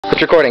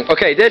It's recording.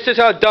 Okay, this is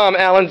how dumb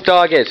Alan's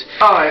dog is.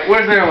 Alright,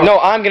 where's the other one? No,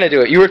 I'm gonna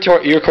do it. You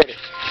recorded.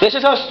 This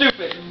is how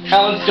stupid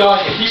Alan's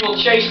dog is. He will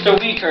chase the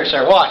Wii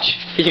cursor. Watch.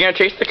 He's gonna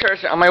chase the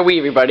cursor on my Wii,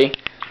 everybody.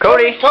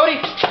 Cody!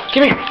 Cody!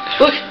 Come here!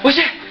 Look! What's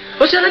that?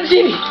 What's that on the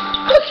TV?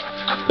 Look!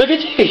 Look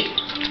at TV!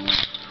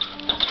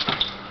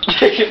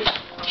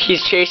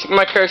 He's chasing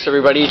my cursor,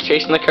 everybody. He's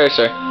chasing the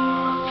cursor.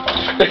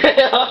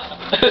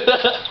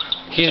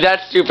 He's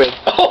that stupid.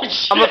 Oh,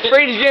 shit. I'm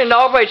afraid he's gonna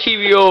knock my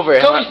TV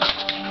over. Cody!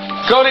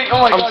 Cody! Oh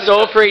my God! I'm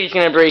so afraid he's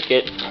gonna break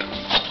it.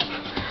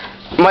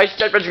 My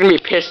stepbrother's gonna be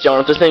pissed on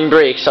if this thing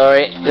breaks,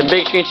 alright? The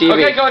big screen TV.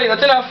 Okay, Cody,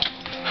 that's enough.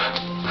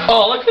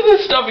 Oh, look at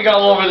this stuff we got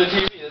all over the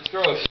TV. That's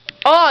gross.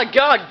 Oh,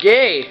 God,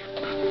 gay.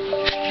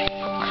 What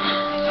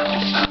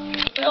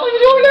the hell are you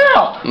doing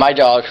now? My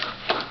dog.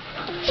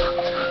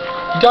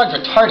 Your dog's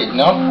retarded,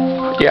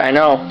 no? Yeah, I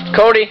know.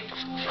 Cody,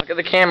 look at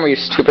the camera, you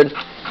stupid.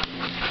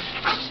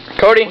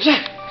 Cody,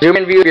 zoom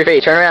in view of your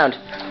face. Turn around.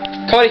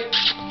 Cody!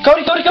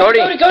 Cody! Cody! Cody!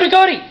 Cody! Cody!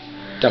 Cody!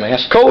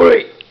 Dumbass.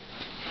 Cody!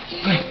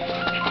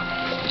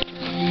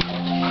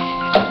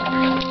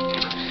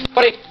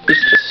 Cody!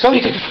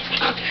 Cody!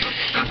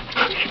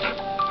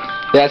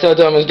 Yeah, that's how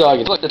dumb his dog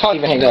is. Look, the tongue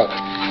even hangs out.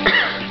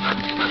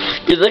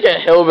 He's like a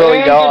hillbilly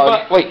And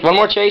dog. wait, one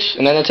more chase,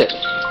 and then that's it.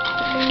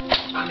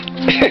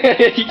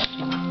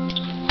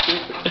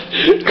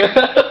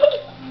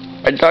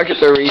 My dog is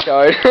a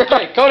retard.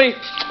 Hey, Cody!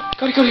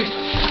 Cody, Cody!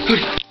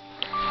 Cody!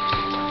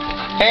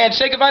 And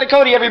say goodbye to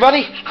Cody,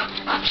 everybody!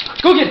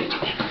 Go get it!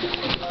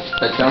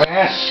 That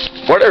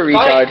dumbass. What a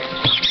retard.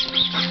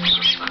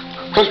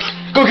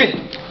 Go get it!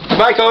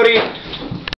 Bye, Cody!